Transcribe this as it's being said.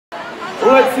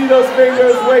Let's see those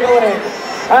fingers wiggling.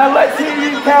 And let's hear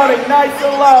you counting nice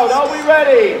and loud. Are we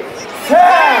ready? 10,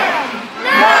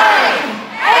 9,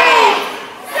 8,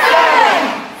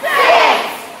 7, 6,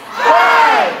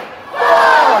 5,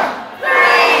 4,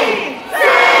 3,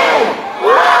 2,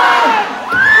 1.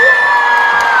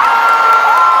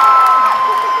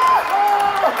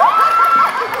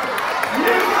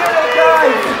 You did it,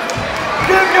 guys.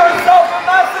 Give yourself a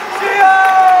massive cheer.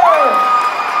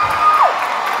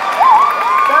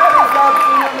 That is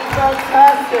absolutely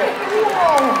fantastic.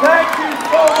 Thank you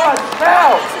so much.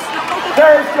 Now,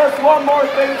 there's just one more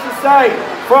thing to say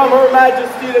from Her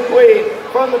Majesty the Queen,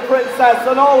 from the Princess,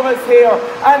 and all of us here,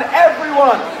 and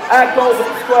everyone at Golden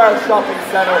Square Shopping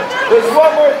Centre. There's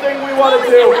one more thing we want to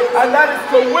do, and that is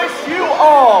to wish you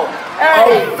all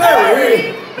a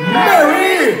very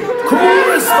Merry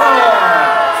Christmas!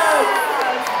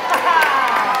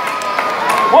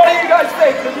 What do you guys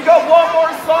think? Have you got one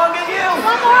more song in you?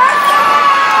 One more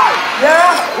song!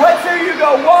 Yeah? Let's hear you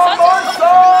go. One more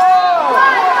song!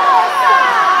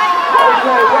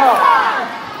 Okay, well.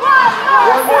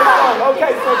 One more song.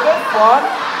 Okay, so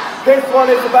this one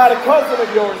is about a cousin of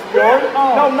yours, Bjorn.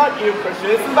 No, not you,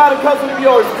 Christian. It's about a cousin of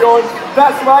yours, Bjorn.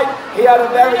 That's right. He had a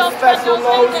very special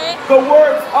nose. The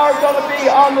words are going to be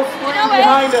on the screen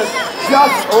behind us,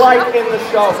 just like in the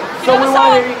show. So we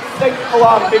want you to sing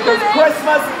along because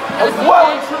Christmas has well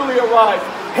and truly arrived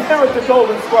here at the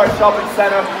Golden Square Shopping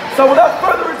Centre. So without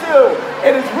further ado,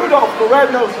 it is Rudolph the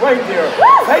Red-Nosed Reindeer.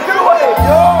 Take it away,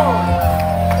 Bjorn!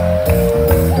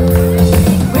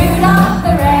 Rudolph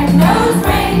the red-nosed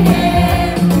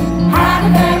reindeer had a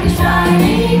very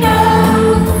shiny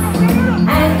nose,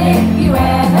 and if you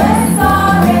ever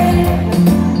saw it,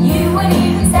 you would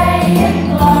even say it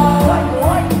glowed.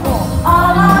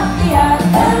 All of the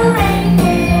other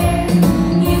reindeer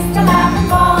used to laugh and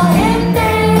call him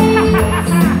names.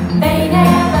 They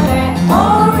never let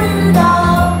old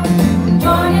Rudolph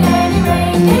join in any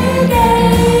reindeer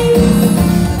games.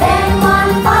 Then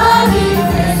one foggy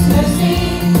Christmas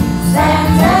Eve,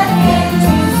 Santa came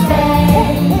to stay.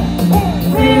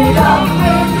 Rudolph,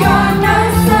 with your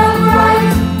nose so bright,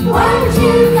 won't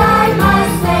you guide my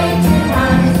sleigh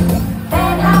tonight?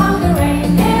 Then how the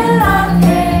reindeer loved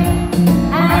him,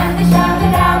 and they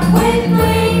shouted out with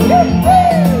glee.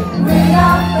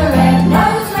 Rudolph the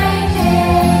red-nosed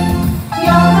reindeer,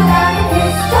 you're the man in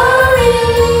history.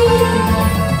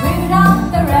 Rudolph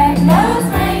the red-nosed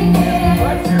reindeer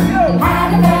had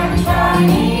a very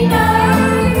shiny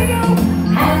nose,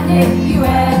 and if you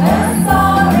ever saw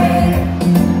it,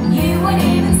 you would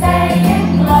even say it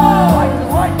glowed.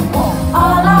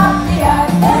 All of the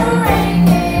other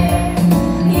reindeer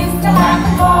used to laugh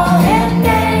and call him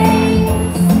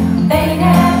names. They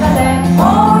never let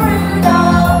poor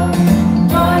Rudolph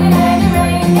join in any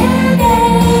reindeer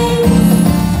games.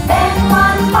 Then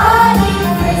one foggy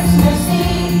Christmas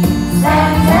Eve,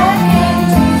 Santa came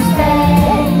to stay.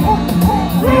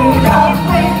 Rudolph,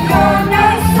 with your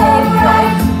nose so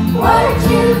bright, won't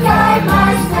you guide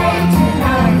my sleigh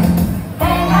tonight?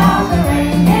 Then how the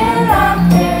reindeer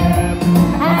loved him,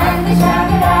 and they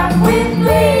shouted out with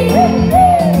glee.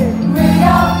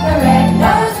 Rudolph the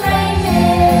red-nosed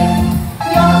reindeer,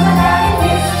 you're the man in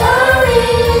history.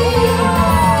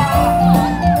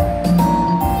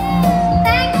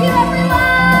 Thank you,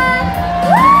 everyone!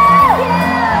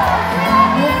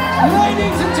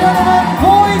 Ladies and gentlemen,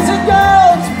 boys and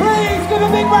girls, please give a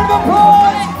big round of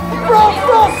applause from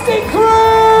Frosty Crew!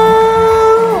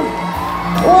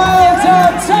 Well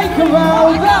done, take a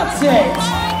bow, that's it!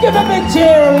 Give a big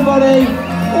cheer, everybody!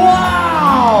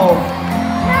 Wow!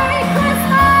 Merry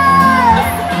Christmas!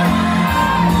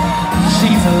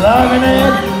 She's loving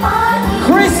it!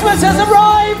 Christmas has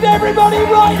arrived, everybody,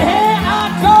 right here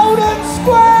at Golden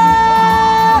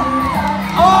Square!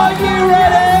 Are you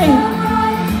ready?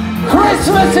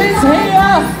 Christmas is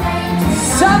here!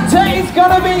 Santa is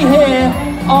going to be here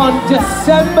on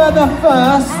December the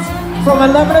 1st from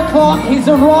 11 o'clock. His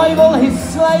arrival, his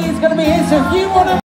sleigh is going to be here, so if you want to